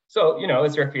So,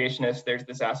 as recreationists, there's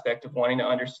this aspect of wanting to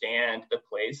understand the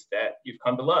place that you've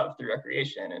come to love through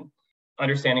recreation, and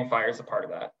understanding fire is a part of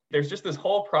that. There's just this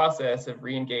whole process of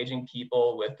re-engaging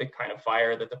people with the kind of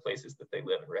fire that the places that they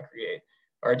live and recreate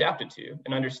are adapted to,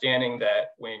 and understanding that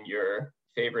when your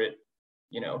favorite,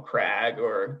 crag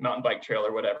or mountain bike trail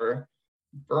or whatever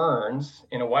burns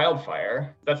in a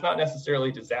wildfire, that's not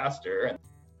necessarily disaster.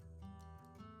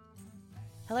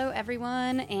 Hello,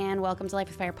 everyone, and welcome to Life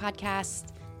with Fire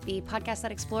podcast, the podcast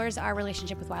that explores our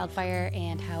relationship with wildfire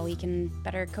and how we can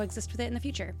better coexist with it in the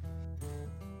future.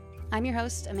 I'm your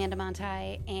host, Amanda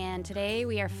Monti, and today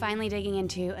we are finally digging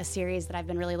into a series that I've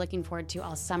been really looking forward to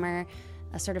all summer,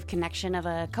 a sort of connection of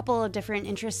a couple of different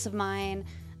interests of mine.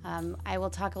 I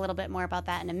will talk a little bit more about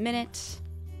that in a minute.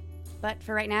 But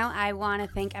for right now, I want to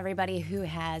thank everybody who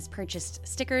has purchased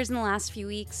stickers in the last few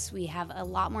weeks. We have a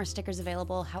lot more stickers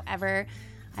available. However,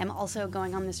 I'm also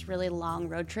going on this really long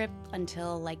road trip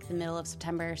until like the middle of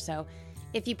September. So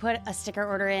if you put a sticker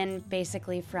order in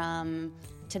basically from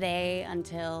today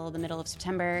until the middle of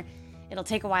September, it'll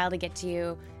take a while to get to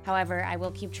you. However, I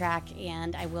will keep track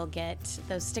and I will get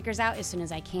those stickers out as soon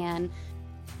as I can.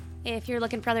 If you're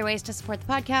looking for other ways to support the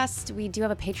podcast, we do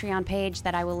have a Patreon page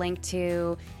that I will link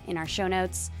to in our show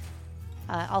notes.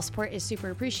 All support is super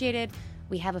appreciated.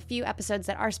 We have a few episodes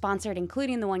that are sponsored,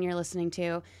 including the one you're listening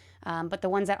to. But the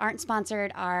ones that aren't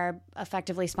sponsored are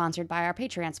effectively sponsored by our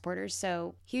Patreon supporters.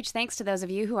 So huge thanks to those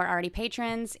of you who are already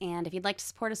patrons. And if you'd like to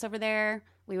support us over there,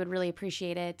 we would really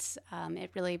appreciate it. It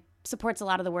really supports a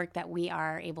lot of the work that we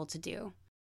are able to do.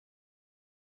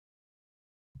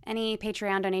 Any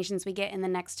Patreon donations we get in the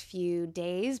next few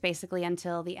days, basically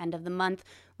until the end of the month,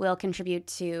 will contribute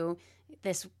to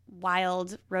this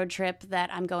wild road trip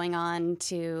that I'm going on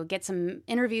to get some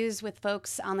interviews with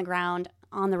folks on the ground,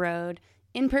 on the road,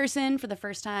 in person for the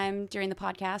first time during the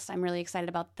podcast. I'm really excited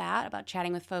about that, about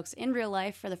chatting with folks in real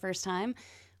life for the first time.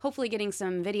 Hopefully getting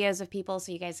some videos of people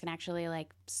so you guys can actually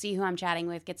see who I'm chatting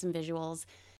with, get some visuals.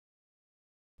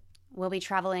 We'll be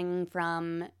traveling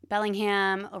from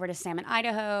Bellingham over to Salmon,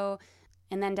 Idaho,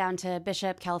 and then down to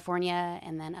Bishop, California,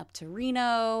 and then up to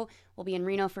Reno. We'll be in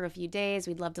Reno for a few days.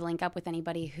 We'd love to link up with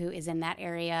anybody who is in that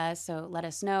area, so let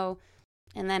us know.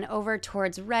 And then over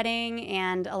towards Redding,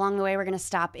 and along the way we're going to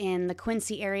stop in the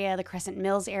Quincy area, the Crescent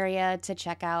Mills area, to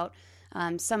check out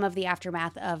some of the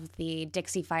aftermath of the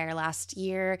Dixie Fire last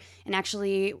year. And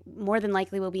actually, more than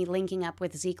likely, we'll be linking up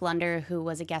with Zeke Lunder, who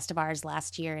was a guest of ours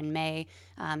last year in May.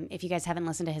 If you guys haven't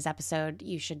listened to his episode,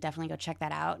 you should definitely go check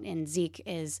that out. And Zeke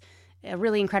is a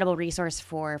really incredible resource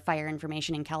for fire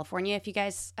information in California, if you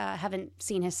guys haven't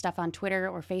seen his stuff on Twitter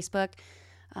or Facebook.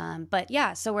 But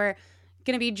yeah, so we're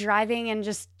going to be driving and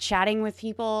just chatting with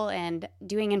people and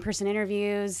doing in-person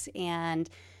interviews and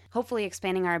hopefully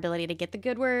expanding our ability to get the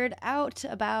good word out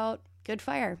about good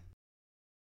fire.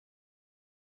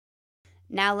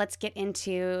 Now let's get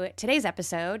into today's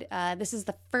episode. This is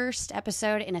the first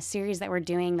episode in a series that we're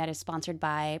doing that is sponsored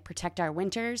by Protect Our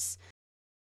Winters.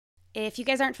 If you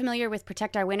guys aren't familiar with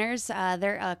Protect Our Winters,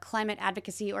 they're a climate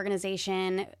advocacy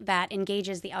organization that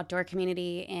engages the outdoor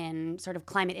community in sort of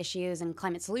climate issues and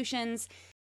climate solutions.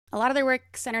 A lot of their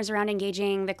work centers around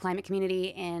engaging the climate community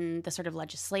in the sort of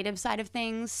legislative side of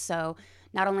things. So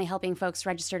not only helping folks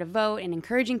register to vote and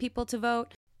encouraging people to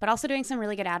vote, but also doing some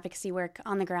really good advocacy work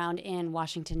on the ground in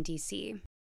Washington, D.C.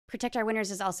 Protect Our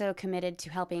Winters is also committed to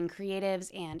helping creatives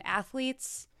and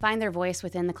athletes find their voice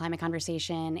within the climate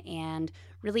conversation and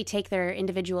really take their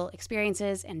individual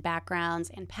experiences and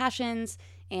backgrounds and passions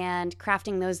and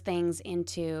crafting those things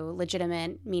into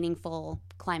legitimate, meaningful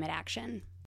climate action.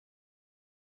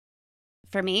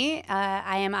 For me,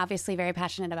 I am obviously very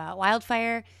passionate about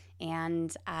wildfire,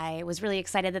 and I was really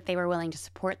excited that they were willing to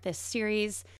support this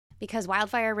series because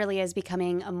wildfire really is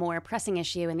becoming a more pressing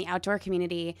issue in the outdoor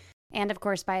community and, of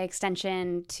course, by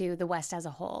extension, to the West as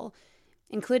a whole,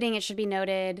 including, it should be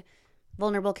noted,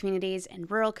 vulnerable communities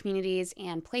and rural communities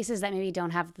and places that maybe don't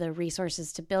have the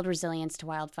resources to build resilience to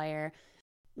wildfire,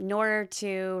 nor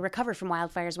to recover from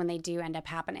wildfires when they do end up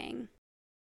happening.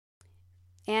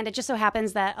 And it just so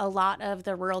happens that a lot of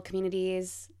the rural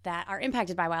communities that are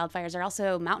impacted by wildfires are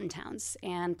also mountain towns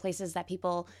and places that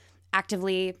people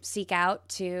actively seek out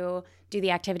to do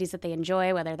the activities that they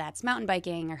enjoy, whether that's mountain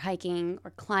biking or hiking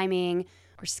or climbing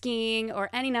or skiing or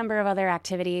any number of other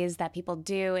activities that people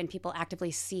do and people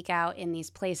actively seek out in these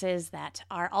places that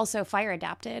are also fire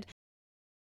adapted.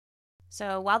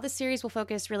 So while this series will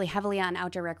focus really heavily on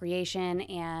outdoor recreation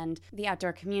and the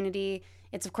outdoor community,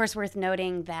 it's of course worth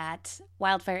noting that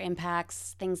wildfire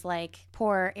impacts things like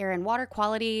poor air and water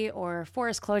quality or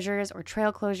forest closures or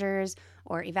trail closures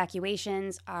or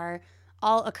evacuations are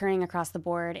all occurring across the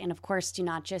board, and of course do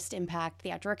not just impact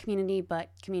the outdoor community, but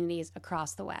communities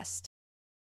across the West.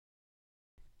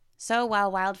 So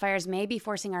while wildfires may be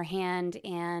forcing our hand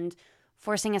and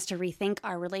forcing us to rethink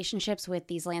our relationships with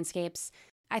these landscapes,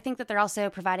 I think that they're also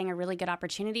providing a really good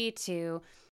opportunity to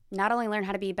not only learn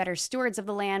how to be better stewards of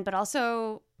the land, but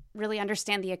also really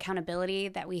understand the accountability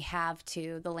that we have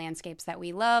to the landscapes that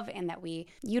we love and that we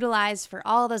utilize for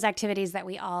all those activities that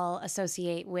we all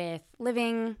associate with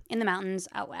living in the mountains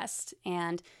out west.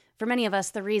 And for many of us,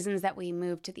 the reasons that we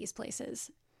moved to these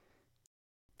places.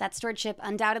 That stewardship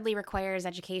undoubtedly requires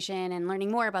education and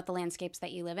learning more about the landscapes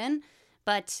that you live in,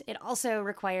 but it also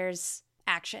requires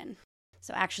action.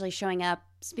 So actually showing up,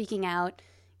 speaking out,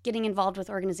 getting involved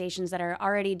with organizations that are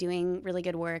already doing really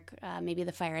good work, maybe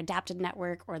the Fire Adapted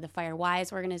Network or the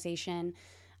FireWise organization,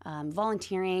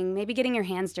 volunteering, maybe getting your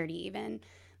hands dirty even.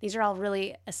 These are all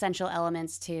really essential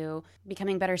elements to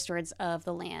becoming better stewards of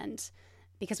the land,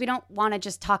 because we don't want to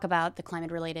just talk about the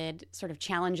climate-related sort of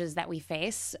challenges that we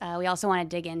face. We also want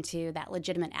to dig into that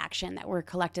legitimate action that we're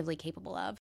collectively capable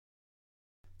of.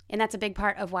 And that's a big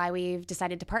part of why we've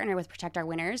decided to partner with Protect Our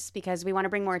Winters, because we want to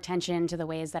bring more attention to the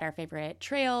ways that our favorite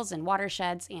trails and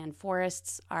watersheds and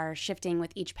forests are shifting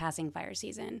with each passing fire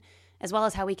season, as well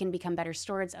as how we can become better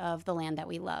stewards of the land that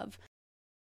we love.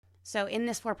 So in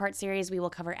this 4-part series, we will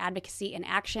cover advocacy and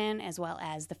action, as well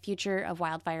as the future of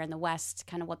wildfire in the West,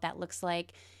 kind of what that looks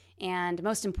like. And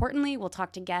most importantly, we'll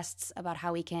talk to guests about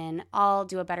how we can all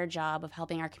do a better job of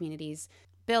helping our communities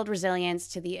build resilience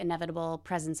to the inevitable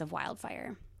presence of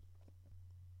wildfire.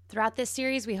 Throughout this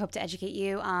series, we hope to educate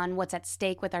you on what's at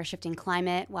stake with our shifting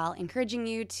climate while encouraging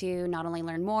you to not only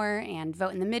learn more and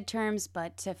vote in the midterms,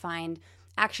 but to find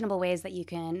actionable ways that you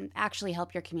can actually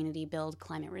help your community build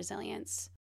climate resilience.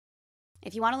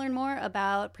 If you want to learn more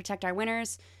about Protect Our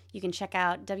Winters, you can check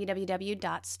out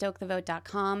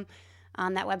www.stokethevote.com.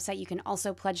 On that website, you can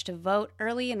also pledge to vote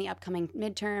early in the upcoming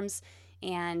midterms,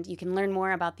 and you can learn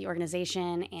more about the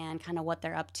organization and kind of what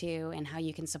they're up to and how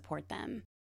you can support them.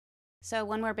 So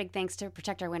one more big thanks to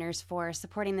Protect Our Winters for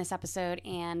supporting this episode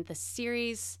and the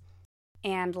series.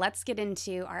 And let's get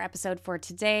into our episode for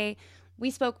today.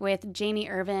 We spoke with Jamie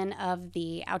Irvin of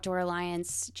the Outdoor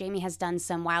Alliance. Jamie has done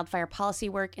some wildfire policy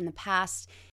work in the past,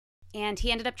 and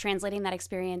he ended up translating that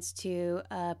experience to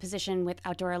a position with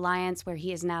Outdoor Alliance, where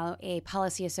he is now a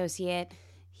policy associate.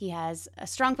 He has a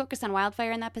strong focus on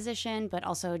wildfire in that position, but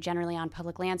also generally on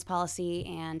public lands policy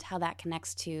and how that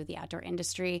connects to the outdoor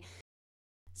industry.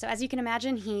 So as you can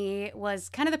imagine, he was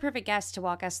kind of the perfect guest to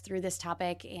walk us through this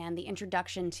topic and the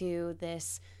introduction to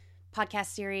this podcast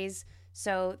series.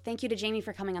 So thank you to Jamie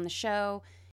for coming on the show.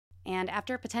 And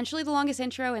after potentially the longest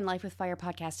intro in Life with Fire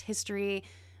podcast history,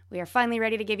 we are finally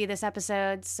ready to give you this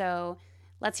episode. So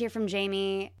let's hear from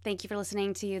Jamie. Thank you for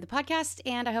listening to the podcast,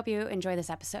 and I hope you enjoy this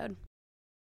episode.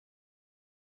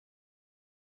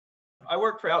 I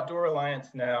work for Outdoor Alliance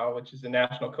now, which is a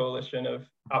national coalition of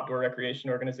outdoor recreation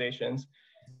organizations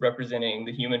representing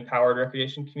the human-powered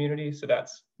recreation community. So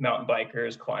that's mountain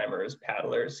bikers, climbers,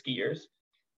 paddlers, skiers.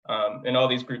 And all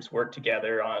these groups work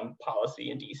together on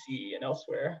policy in DC and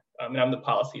elsewhere. And I'm the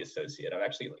policy associate. I'm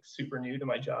actually super new to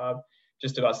my job,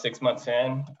 just about 6 months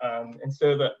in. And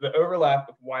so the overlap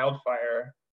with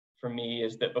wildfire for me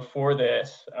is that before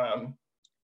this,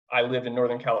 I lived in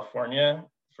Northern California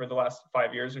for the last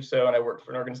 5 years or so, and I worked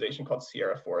for an organization called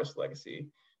Sierra Forest Legacy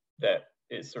that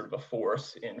is sort of a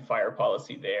force in fire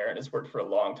policy there, and has worked for a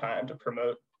long time to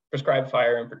promote prescribed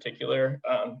fire in particular.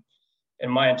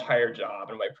 And my entire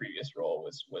job in my previous role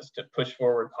was to push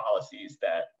forward policies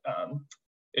that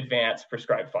advance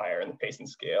prescribed fire and the pace and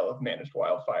scale of managed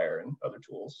wildfire and other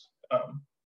tools.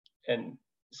 And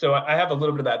so I have a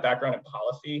little bit of that background in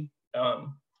policy.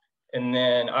 And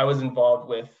then I was involved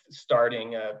with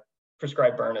starting a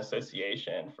prescribed burn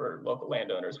association for local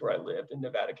landowners where I lived in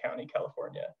Nevada County,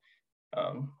 California.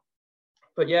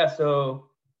 But yeah, so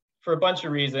for a bunch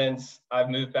of reasons, I've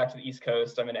moved back to the East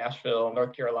Coast. I'm in Asheville,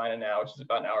 North Carolina now, which is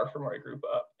about an hour from where I grew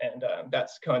up. And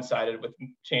that's coincided with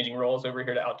changing roles over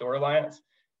here to Outdoor Alliance.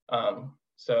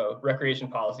 So recreation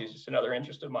policy is just another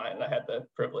interest of mine. And I had the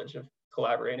privilege of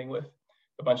collaborating with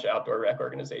a bunch of outdoor rec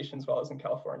organizations while I was in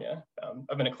California.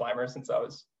 I've been a climber since I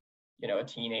was, a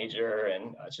teenager,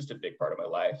 and it's just a big part of my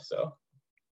life. So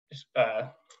just,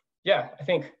 yeah, I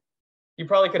think you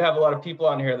probably could have a lot of people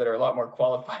on here that are a lot more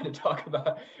qualified to talk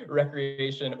about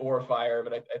recreation or fire,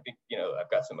 but I think, I've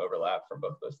got some overlap from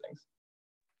both those things.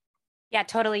 Yeah,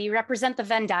 totally. You represent the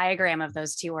Venn diagram of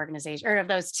those two organizations, or of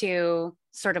those two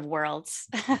sort of worlds.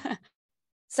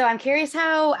 So I'm curious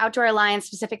how Outdoor Alliance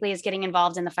specifically is getting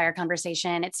involved in the fire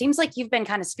conversation. It seems like you've been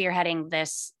kind of spearheading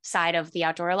this side of the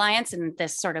Outdoor Alliance and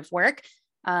this sort of work.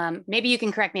 Maybe you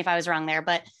can correct me if I was wrong there,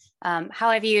 but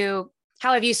how have you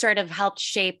sort of helped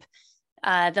shape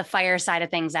the fire side of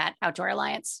things at Outdoor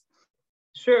Alliance?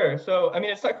 Sure. So, I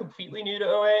mean, it's not completely new to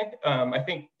OA. I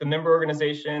think the member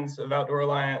organizations of Outdoor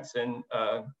Alliance and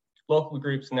local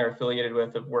groups and they're affiliated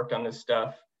with have worked on this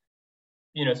stuff,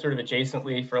 sort of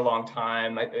adjacently for a long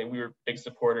time. We were big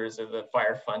supporters of the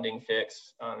fire funding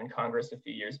fix in Congress a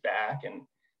few years back, and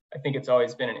I think it's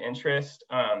always been an interest.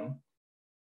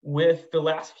 With the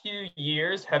last few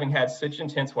years having had such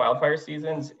intense wildfire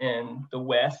seasons in the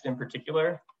West in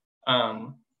particular,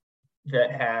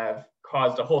 that have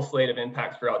caused a whole slate of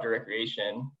impacts for outdoor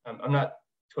recreation. I'm not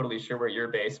totally sure where you're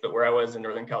based, but where I was in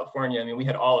Northern California, I mean, we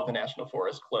had all of the national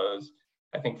forests closed,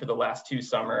 I think, for the last 2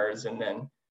 summers. And then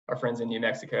our friends in New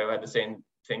Mexico had the same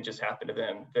thing just happen to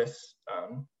them this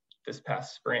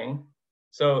past spring.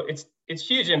 So it's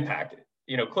huge impact.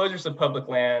 Closures of public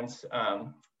lands,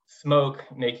 smoke,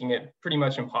 making it pretty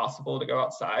much impossible to go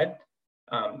outside.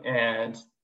 And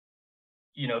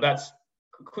that's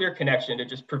a clear connection to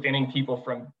just preventing people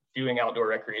from doing outdoor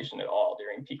recreation at all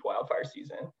during peak wildfire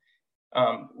season.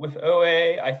 With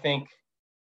OA, I think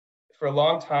for a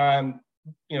long time,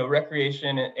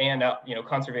 recreation and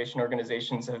conservation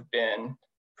organizations have been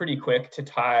pretty quick to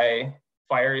tie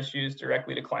fire issues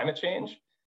directly to climate change,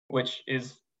 which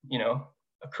is,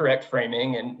 a correct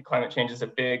framing, and climate change is a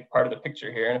big part of the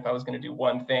picture here. And if I was going to do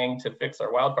one thing to fix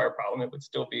our wildfire problem, it would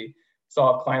still be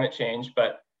solve climate change.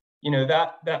 But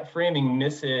that framing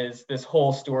misses this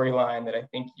whole storyline that I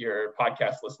think your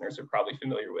podcast listeners are probably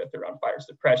familiar with around fire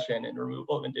suppression and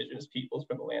removal of indigenous peoples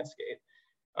from the landscape.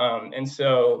 And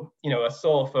so, a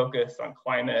sole focus on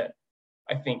climate,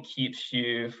 I think, keeps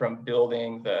you from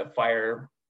building the fire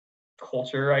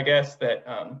culture, I guess, that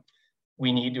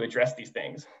we need to address these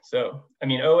things. So, I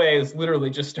mean, OA has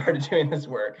literally just started doing this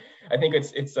work. I think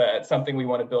it's something we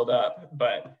want to build up,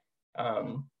 but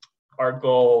our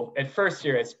goal at first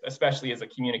here, especially as a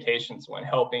communications one,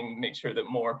 helping make sure that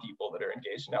more people that are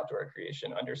engaged in outdoor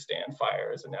recreation understand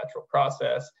fire as a natural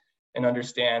process and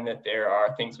understand that there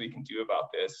are things we can do about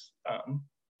this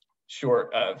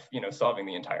short of, solving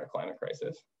the entire climate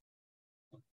crisis.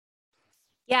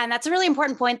 Yeah, and that's a really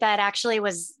important point that actually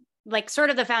was like sort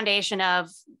of the foundation of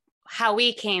how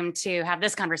we came to have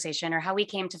this conversation, or how we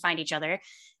came to find each other.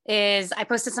 Is I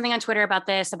posted something on Twitter about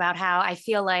this, about how I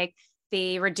feel like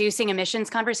the reducing emissions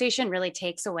conversation really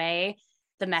takes away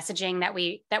the messaging that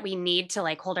we need to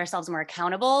like hold ourselves more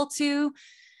accountable to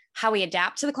how we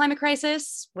adapt to the climate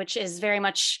crisis, which is very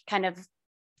much kind of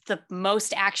the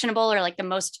most actionable or like the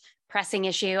most pressing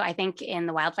issue, I think, in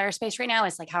the wildfire space right now.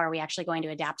 Is like, how are we actually going to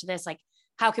adapt to this? Like,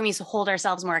 how can we hold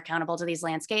ourselves more accountable to these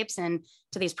landscapes and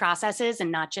to these processes,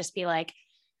 and not just be like,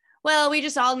 well, we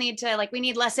just all need to, like, we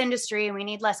need less industry and we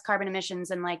need less carbon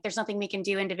emissions, and like there's nothing we can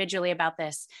do individually about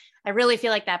this. I really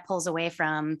feel like that pulls away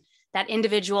from that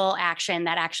individual action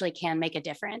that actually can make a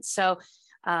difference. So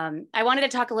I wanted to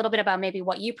talk a little bit about maybe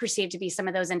what you perceive to be some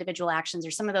of those individual actions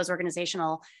or some of those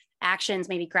organizational actions,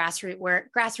 maybe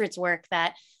grassroots work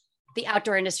that the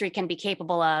outdoor industry can be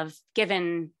capable of,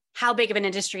 given how big of an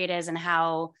industry it is and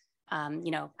how,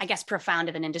 I guess, profound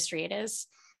of an industry it is.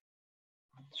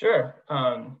 Sure.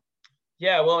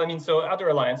 Yeah, well, I mean, so Outdoor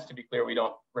Alliance, to be clear, we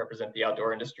don't represent the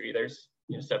outdoor industry. There's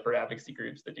separate advocacy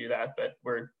groups that do that, but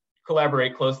we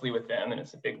collaborate closely with them, and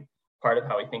it's a big part of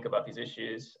how we think about these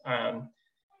issues.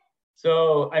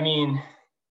 So, I mean,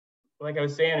 like I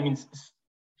was saying, I mean,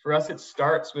 for us, it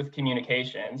starts with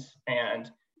communications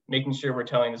and making sure we're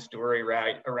telling the story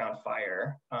right around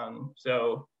fire.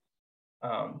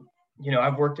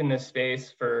 I've worked in this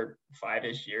space for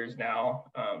 5-ish years now,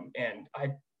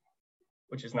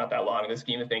 which is not that long in the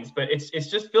scheme of things, but it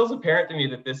just feels apparent to me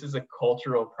that this is a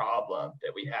cultural problem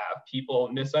that we have. People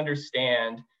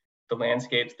misunderstand the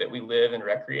landscapes that we live and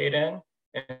recreate in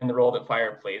and the role that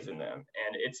fire plays in them.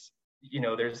 And it's,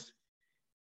 there's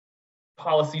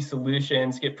policy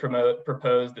solutions get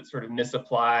proposed that sort of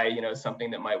misapply,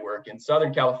 something that might work in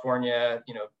Southern California,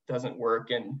 doesn't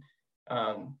work in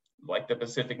like the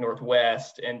Pacific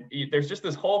Northwest. And there's just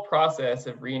this whole process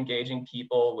of re-engaging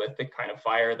people with the kind of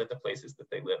fire that the places that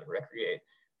they live and recreate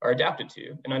are adapted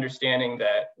to, and understanding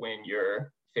that when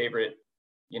your favorite,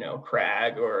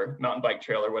 crag or mountain bike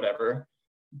trail or whatever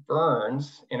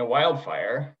burns in a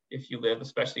wildfire, if you live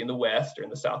especially in the West or in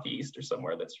the Southeast or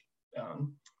somewhere that's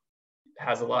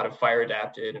has a lot of fire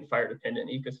adapted and fire dependent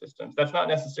ecosystems, that's not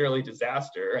necessarily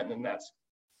disaster. And then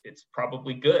it's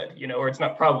probably good, or it's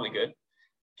not probably good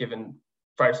given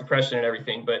fire suppression and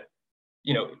everything, but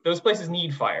those places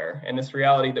need fire. And this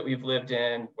reality that we've lived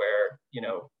in where,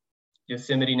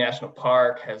 Yosemite National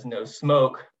Park has no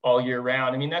smoke all year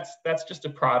round. I mean, that's just a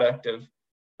product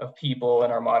of people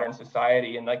in our modern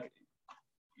society. And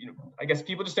I guess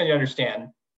people just need to understand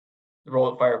the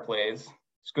role that fire plays.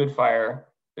 It's good fire,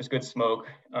 there's good smoke,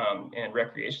 and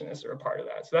recreationists are a part of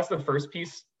that. So that's the first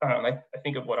piece, I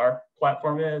think, of what our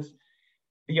platform is.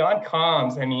 Beyond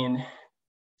comms, I mean,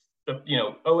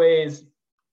 OA's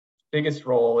biggest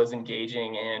role is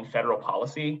engaging in federal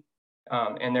policy.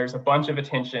 And there's a bunch of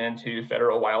attention to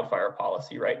federal wildfire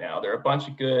policy right now. There are a bunch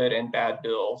of good and bad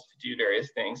bills to do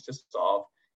various things to solve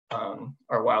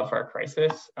our wildfire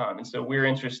crisis. And so we're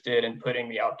interested in putting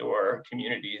the outdoor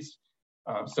communities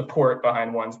support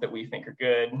behind ones that we think are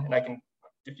good. And I can,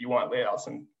 if you want, lay out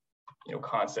some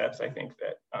concepts I think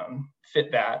that fit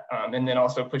that. And then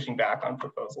also pushing back on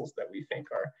proposals that we think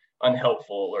are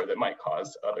unhelpful or that might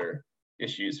cause other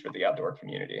issues for the outdoor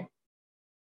community.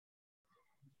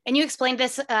 And you explained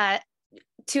this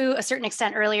to a certain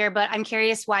extent earlier, but I'm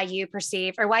curious why you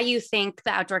perceive or why you think the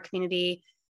outdoor community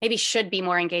maybe should be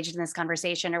more engaged in this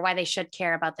conversation, or why they should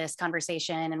care about this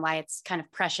conversation and why it's kind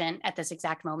of prescient at this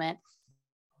exact moment.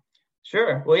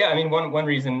 Sure. Well, yeah, I mean, one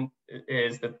reason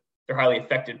is that they're highly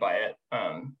affected by it.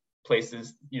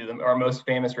 Places, our most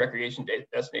famous recreation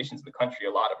destinations in the country,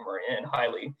 a lot of them are in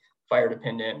highly fire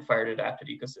dependent, fire adapted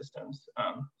ecosystems.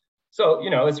 So,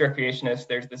 as recreationists,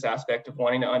 there's this aspect of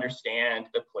wanting to understand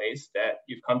the place that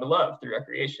you've come to love through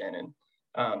recreation,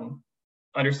 and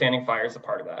understanding fire is a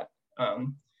part of that.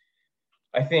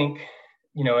 I think,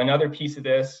 another piece of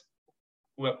this,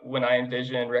 when I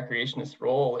envision recreationist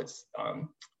role, it's,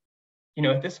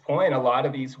 at this point, a lot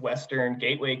of these Western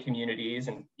gateway communities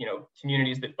and,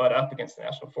 communities that butt up against the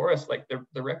national forest, like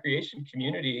the recreation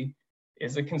community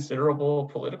is a considerable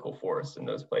political force in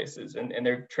those places. And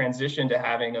they're transitioned to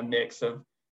having a mix of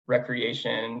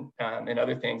recreation and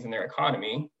other things in their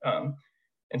economy.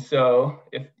 And so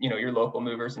if, your local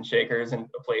movers and shakers in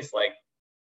a place like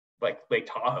Lake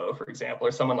Tahoe, for example,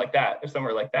 or someone like that, or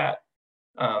somewhere like that,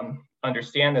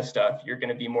 understand this stuff, you're going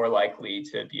to be more likely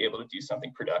to be able to do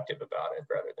something productive about it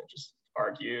rather than just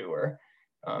argue or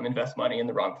invest money in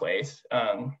the wrong place.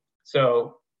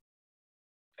 So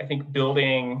I think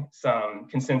building some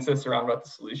consensus around what the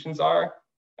solutions are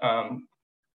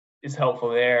is helpful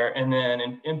there. And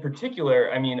then in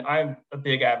particular, I mean, I'm a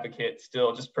big advocate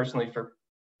still just personally for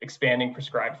expanding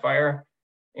prescribed fire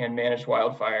and managed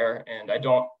wildfire. And I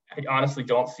honestly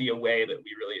don't see a way that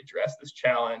we really address this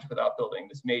challenge without building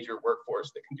this major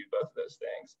workforce that can do both of those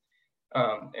things.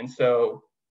 And so,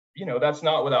 that's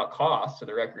not without cost to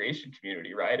the recreation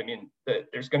community, right? I mean,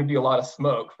 there's going to be a lot of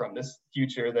smoke from this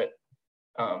future that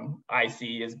I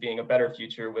see as being a better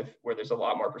future where there's a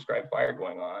lot more prescribed fire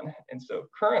going on. And so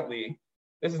currently,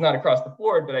 this is not across the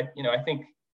board, but I think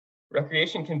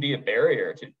recreation can be a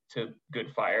barrier to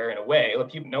good fire in a way.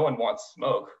 No one wants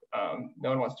smoke. No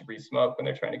one wants to breathe smoke when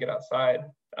they're trying to get outside.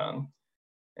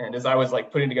 And as I was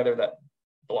putting together that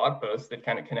blog post that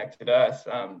kind of connected us,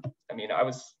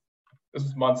 this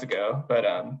was months ago, but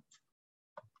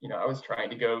I was trying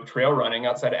to go trail running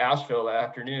outside of Asheville that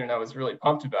afternoon, and I was really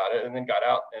pumped about it, and then got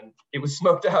out and it was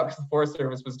smoked out because the Forest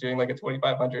Service was doing a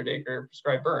 2,500 acre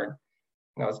prescribed burn.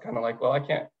 And I was kind of like, well, I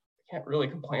can't really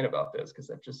complain about this because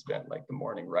I've just spent the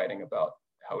morning writing about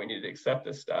how we need to accept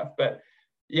this stuff. But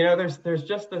there's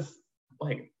just this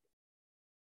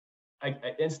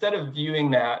instead of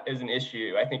viewing that as an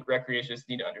issue, I think recreationists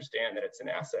need to understand that it's an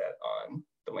asset on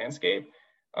the landscape.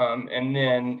 And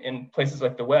then in places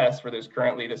like the West, where there's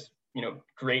currently this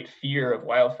great fear of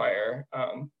wildfire,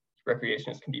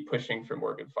 recreationists can be pushing for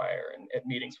more good fire, and at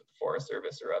meetings with the Forest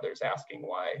Service or others asking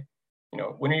why,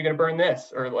 when are you going to burn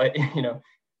this, or what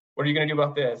are you going to do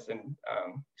about this? And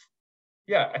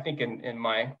I think in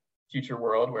my future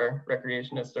world where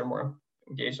recreationists are more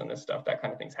engaged on this stuff, that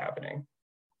kind of thing's happening.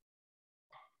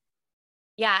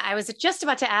 Yeah, I was just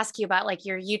about to ask you about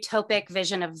your utopic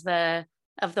vision of the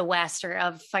West or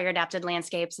of fire adapted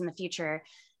landscapes in the future.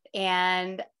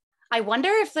 And I wonder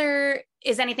if there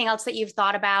is anything else that you've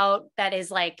thought about that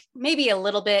is maybe a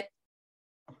little bit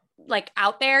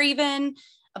out there even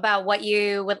about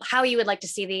how you would like to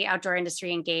see the outdoor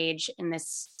industry engage in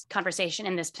this conversation,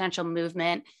 in this potential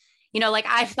movement.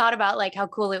 I've thought about how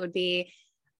cool it would be.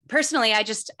 Personally, I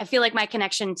feel like my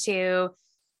connection to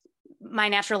my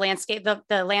natural landscape,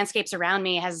 the landscapes around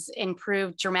me has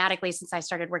improved dramatically since I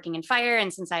started working in fire,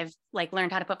 and since I've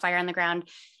learned how to put fire on the ground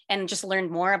and just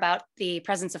learned more about the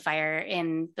presence of fire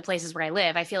in the places where I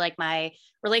live. I feel like my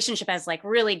relationship has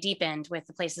really deepened with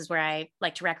the places where I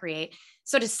like to recreate.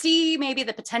 So to see maybe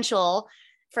the potential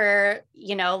for,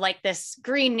 like this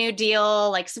Green New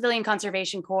Deal, like Civilian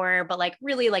Conservation Corps, but like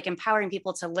really like empowering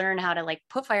people to learn how to like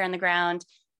put fire on the ground,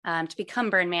 to become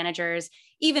burn managers,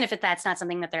 even if that's not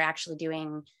something that they're actually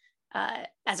doing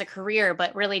as a career,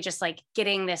 but really just like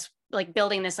getting this, like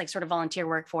building this like sort of volunteer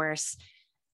workforce,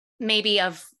 maybe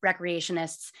of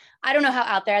recreationists. I don't know how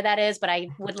out there that is, but I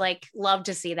would like love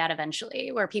to see that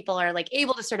eventually, where people are like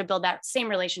able to sort of build that same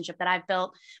relationship that I've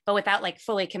built, but without like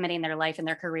fully committing their life and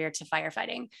their career to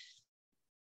firefighting.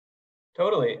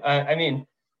 Totally. I mean,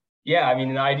 yeah, I mean,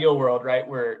 in the ideal world, right,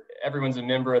 where everyone's a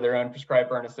member of their own prescribed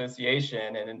burn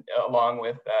association, and along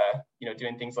with,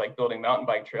 doing things like building mountain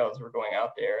bike trails, we're going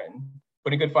out there and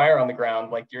putting good fire on the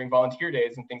ground, like during volunteer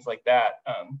days and things like that.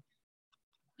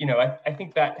 I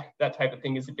think that type of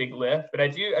thing is a big lift. But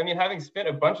having spent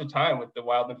a bunch of time with the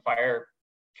wildland fire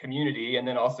community and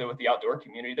then also with the outdoor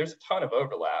community, there's a ton of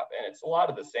overlap, and it's a lot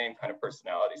of the same kind of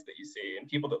personalities that you see, and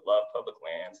people that love public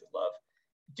lands and love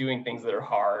doing things that are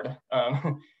hard.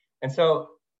 And so,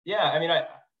 yeah, I mean,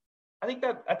 I think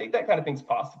that kind of thing's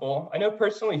possible. I know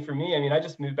personally for me, I mean, I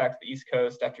just moved back to the East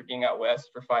Coast after being out West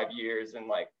for 5 years, and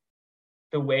like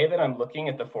the way that I'm looking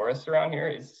at the forests around here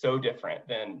is so different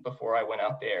than before I went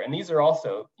out there. And these are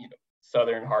also,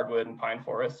 southern hardwood and pine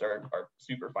forests are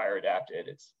super fire adapted.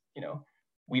 It's,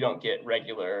 we don't get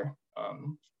regular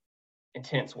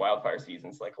intense wildfire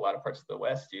seasons like a lot of parts of the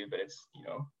West do, but it's,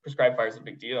 prescribed fire is a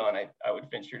big deal. And I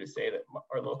would venture to say that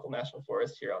our local national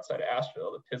forest here outside of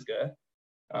Asheville, the Pisgah,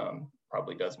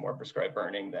 probably does more prescribed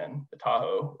burning than the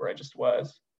Tahoe, where I just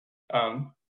was.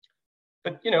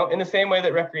 But, in the same way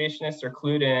that recreationists are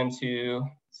clued into,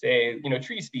 say,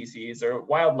 tree species or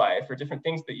wildlife or different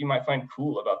things that you might find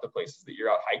cool about the places that you're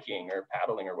out hiking or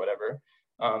paddling or whatever,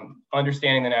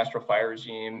 understanding the natural fire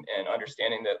regime and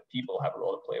understanding that people have a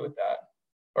role to play with that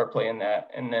or play in that.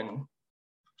 And then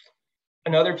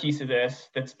another piece of this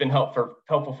that's been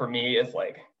helpful for me is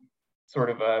like sort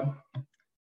of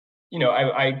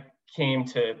I came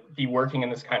to be working in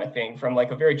this kind of thing from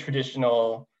like a very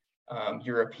traditional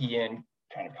European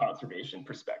kind of conservation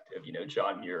perspective,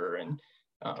 John Muir and,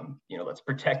 let's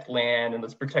protect land and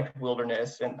let's protect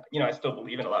wilderness. And, I still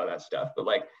believe in a lot of that stuff, but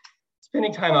like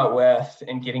spending time out West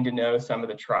and getting to know some of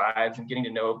the tribes and getting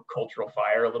to know cultural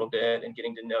fire a little bit and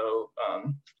getting to know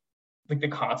like the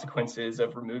consequences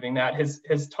of removing that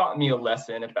has taught me a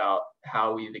lesson about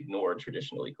how we've ignored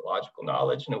traditional ecological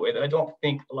knowledge in a way that I don't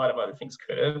think a lot of other things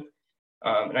could have.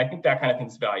 And I think that kind of thing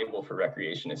is valuable for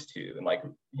recreationists too. And like,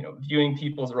 viewing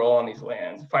people's role on these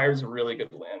lands, fire is a really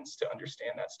good lens to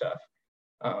understand that stuff.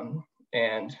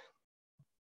 And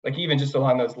like, even just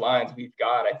along those lines, we've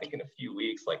got, I think in a few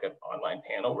weeks, like an online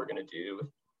panel we're going to do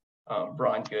with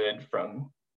Braun Good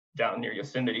from down near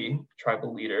Yosemite,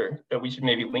 tribal leader, that we should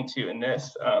maybe link to in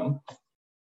this.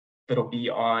 That'll be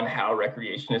on how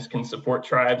recreationists can support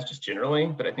tribes just generally,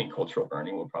 but I think cultural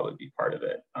burning will probably be part of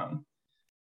it.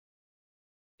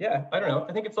 Yeah, I don't know.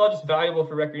 I think it's all just valuable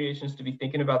for recreationists to be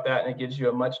thinking about that, and it gives you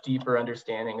a much deeper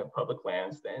understanding of public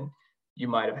lands than you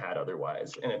might have had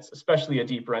otherwise. And it's especially a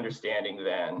deeper understanding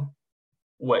than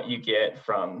what you get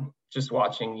from just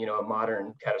watching, a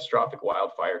modern catastrophic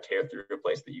wildfire tear through a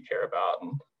place that you care about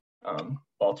and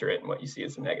alter it in what you see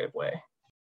as a negative way.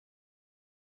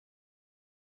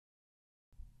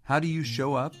 How do you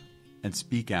show up and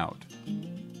speak out?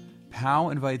 POW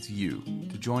invites you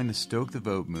to join the Stoke the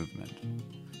Vote movement,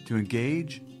 to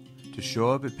engage, to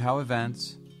show up at POW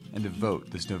events, and to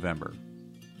vote this November.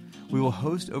 We will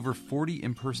host over 40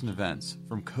 in-person events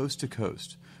from coast to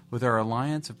coast with our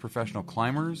alliance of professional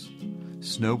climbers,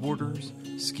 snowboarders,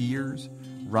 skiers,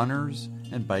 runners,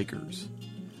 and bikers.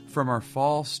 From our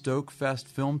fall Stoke Fest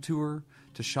film tour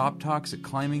to shop talks at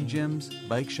climbing gyms,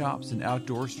 bike shops, and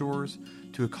outdoor stores,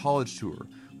 to a college tour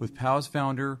with POW's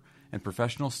founder and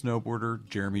professional snowboarder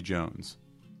Jeremy Jones.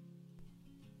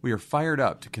 We are fired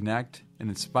up to connect and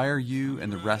inspire you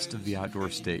and the rest of the outdoor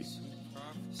state.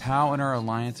 POW and our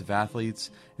alliance of athletes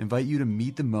invite you to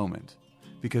meet the moment,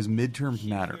 because midterms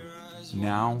matter,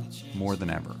 now more than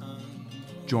ever.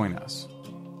 Join us.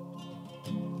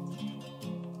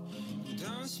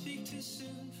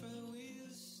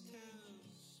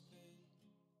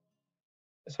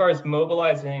 As far as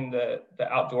mobilizing the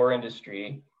outdoor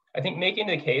industry, I think making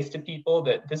the case to people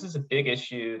that this is a big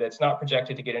issue that's not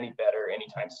projected to get any better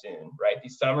anytime soon, right?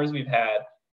 These summers we've had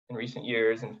in recent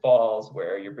years and falls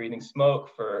where you're breathing smoke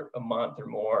for a month or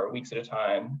more, weeks at a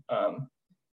time,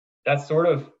 that's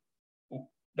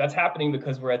happening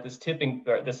because we're at this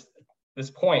this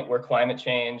point where climate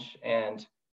change and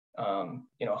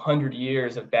 100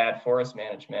 years of bad forest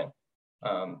management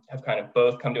have kind of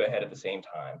both come to a head at the same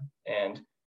time. And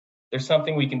there's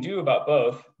something we can do about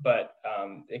both, but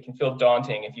it can feel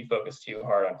daunting if you focus too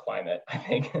hard on climate, I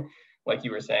think, like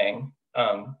you were saying.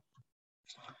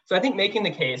 So I think making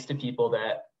the case to people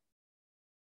that,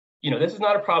 this is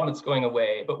not a problem that's going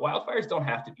away, but wildfires don't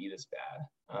have to be this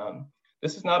bad.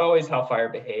 This is not always how fire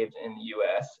behaved in the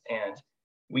US, and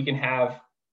we can have,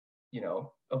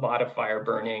 a lot of fire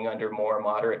burning under more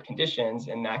moderate conditions,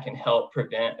 and that can help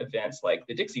prevent events like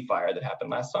the Dixie Fire that happened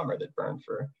last summer that burned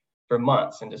for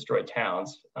months and destroyed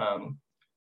towns.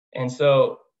 And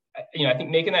so, I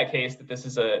think making that case that this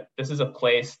is a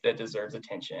place that deserves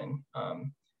attention.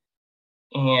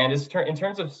 And in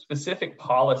terms of specific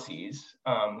policies,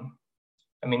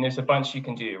 there's a bunch you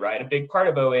can do, right? A big part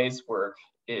of OA's work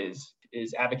is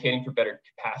advocating for better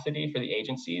capacity for the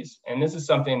agencies. And this is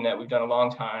something that we've done a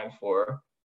long time for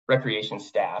recreation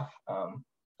staff.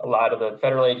 A lot of the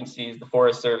federal agencies, the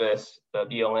Forest Service, the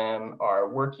BLM are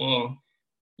working,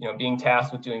 being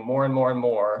tasked with doing more and more and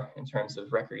more in terms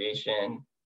of recreational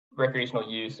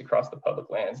use across the public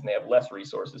lands, and they have less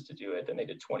resources to do it than they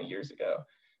did 20 years ago.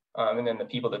 And then the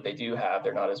people that they do have,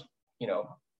 they're not as,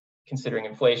 considering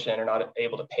inflation, are not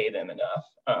able to pay them enough.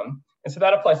 And so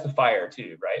that applies to fire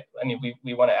too, right?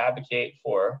 We want to advocate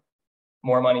for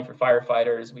more money for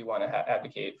firefighters. We want to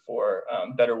advocate for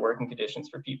better working conditions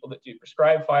for people that do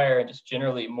prescribed fire, and just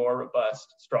generally more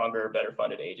robust, stronger, better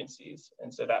funded agencies.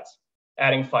 And so that's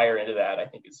adding fire into that, I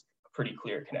think, is a pretty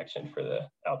clear connection for the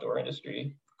outdoor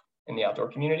industry and the outdoor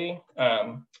community.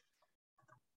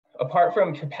 Apart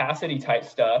from capacity type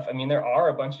stuff, there are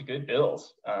a bunch of good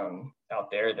bills out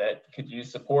there that could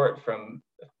use support from,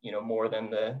 more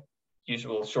than the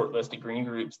usual short-listed green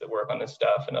groups that work on this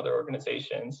stuff and other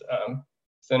organizations.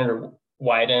 Senator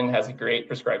Wyden has a great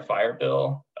prescribed fire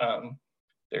bill.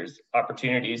 There's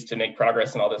opportunities to make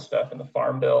progress in all this stuff in the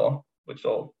Farm Bill, which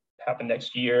will happen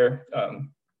next year.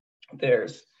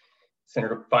 There's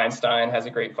Senator Feinstein has a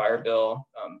great fire bill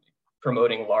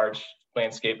promoting large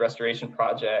landscape restoration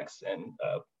projects and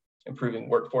improving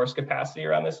workforce capacity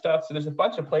around this stuff. So there's a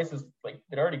bunch of places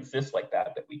that already exist like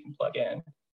that we can plug in.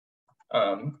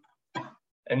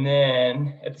 And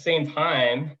then at the same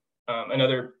time,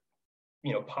 another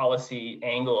policy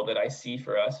angle that I see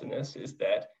for us in this is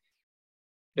that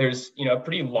there's a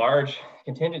pretty large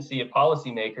contingency of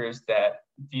policymakers that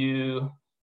view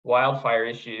wildfire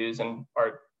issues and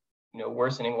are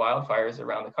worsening wildfires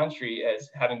around the country as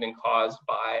having been caused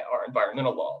by our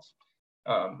environmental laws,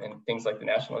 and things like the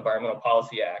National Environmental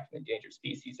Policy Act, the Endangered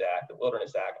Species Act, the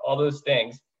Wilderness Act. All those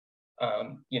things,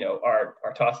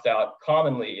 are tossed out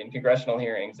commonly in congressional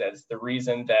hearings as the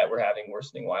reason that we're having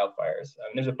worsening wildfires.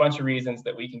 There's a bunch of reasons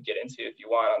that we can get into if you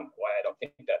want on why I don't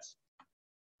think that's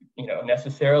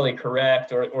necessarily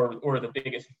correct or the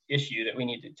biggest issue that we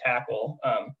need to tackle.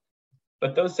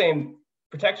 But those same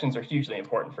protections are hugely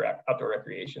important for outdoor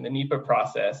recreation. The NEPA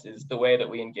process is the way that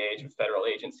we engage with federal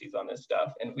agencies on this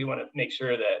stuff. And we want to make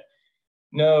sure that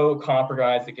no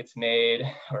compromise that gets made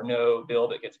or no bill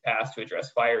that gets passed to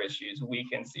address fire issues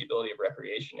weakens the ability of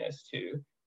recreationists to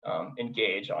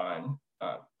engage on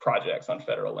projects on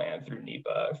federal land through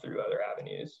NEPA or through other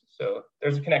avenues. So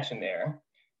there's a connection there.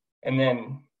 And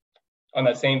then on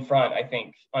that same front, I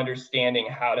think understanding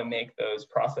how to make those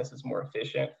processes more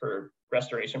efficient for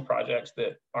restoration projects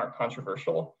that aren't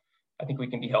controversial, I think we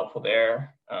can be helpful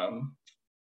there.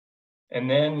 And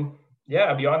then,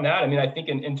 beyond that, I think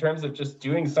in terms of just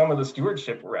doing some of the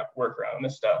stewardship work around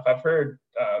this stuff, I've heard,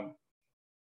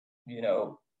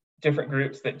 different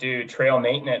groups that do trail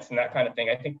maintenance and that kind of thing,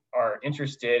 I think are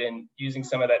interested in using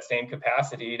some of that same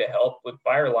capacity to help with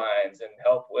fire lines and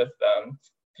help with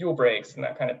fuel breaks and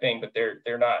that kind of thing, but they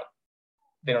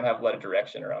don't have a lot of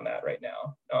direction around that right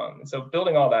now. And so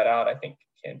building all that out, I think,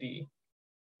 can be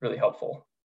really helpful.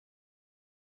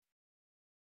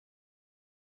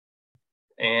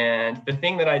 And the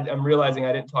thing that I'm realizing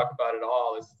I didn't talk about at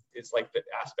all is like the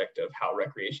aspect of how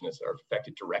recreationists are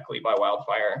affected directly by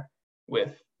wildfire,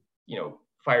 with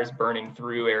fires burning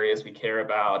through areas we care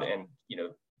about, and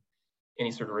any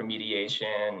sort of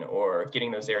remediation or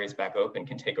getting those areas back open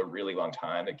can take a really long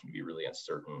time. It can be really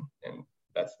uncertain, and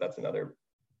that's another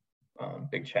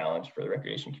big challenge for the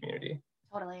recreation community.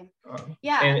 Totally.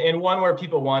 Yeah. And one where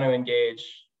people want to engage,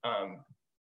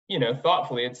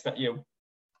 thoughtfully. It's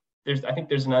I think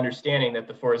there's an understanding that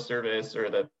the Forest Service or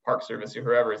the Park Service or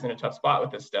whoever is in a tough spot with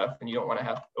this stuff, and you don't want to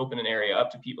have to open an area up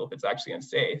to people if it's actually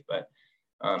unsafe. But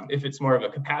if it's more of a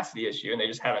capacity issue and they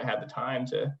just haven't had the time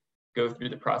to go through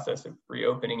the process of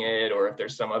reopening it, or if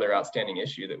there's some other outstanding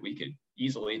issue that we could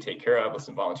easily take care of with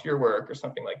some volunteer work or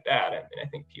something like that, I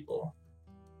think people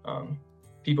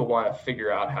want to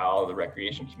figure out how the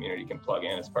recreation community can plug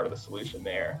in as part of the solution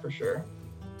there, for sure.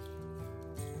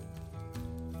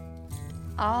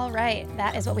 All right,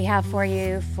 that is what we have for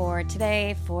you for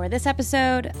today for this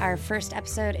episode, our first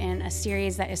episode in a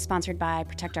series that is sponsored by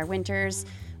Protect Our Winters,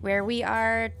 where we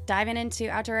are diving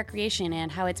into outdoor recreation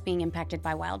and how it's being impacted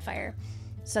by wildfire.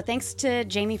 So thanks to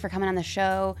Jamie for coming on the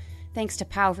show. Thanks to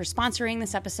POW for sponsoring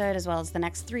this episode as well as the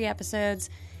next 3 episodes.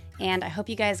 And I hope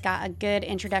you guys got a good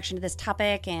introduction to this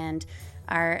topic and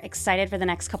are excited for the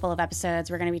next couple of episodes.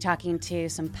 We're going to be talking to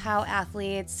some POW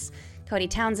athletes, Cody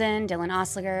Townsend, Dylan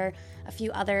Osliger, a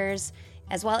few others,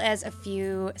 as well as a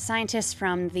few scientists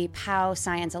from the POW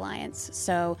Science Alliance.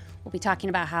 So we'll be talking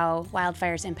about how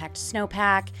wildfires impact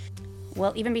snowpack.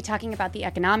 We'll even be talking about the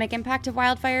economic impact of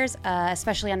wildfires,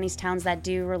 especially on these towns that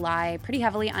do rely pretty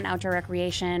heavily on outdoor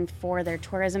recreation for their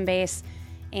tourism base.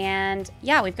 And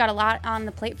yeah, we've got a lot on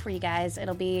the plate for you guys.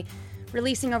 It'll be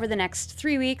releasing over the next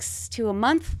 3 weeks to a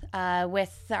month,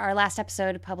 with our last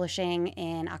episode publishing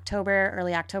in October,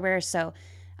 early October. So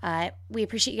we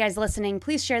appreciate you guys listening.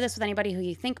 Please share this with anybody who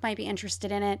you think might be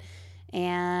interested in it.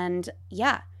 And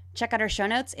yeah, check out our show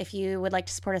notes if you would like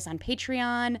to support us on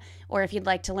Patreon, or if you'd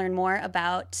like to learn more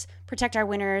about Protect Our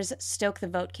Winters, Stoke the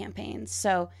Vote campaigns.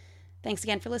 So thanks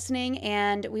again for listening,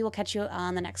 and we will catch you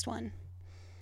on the next one.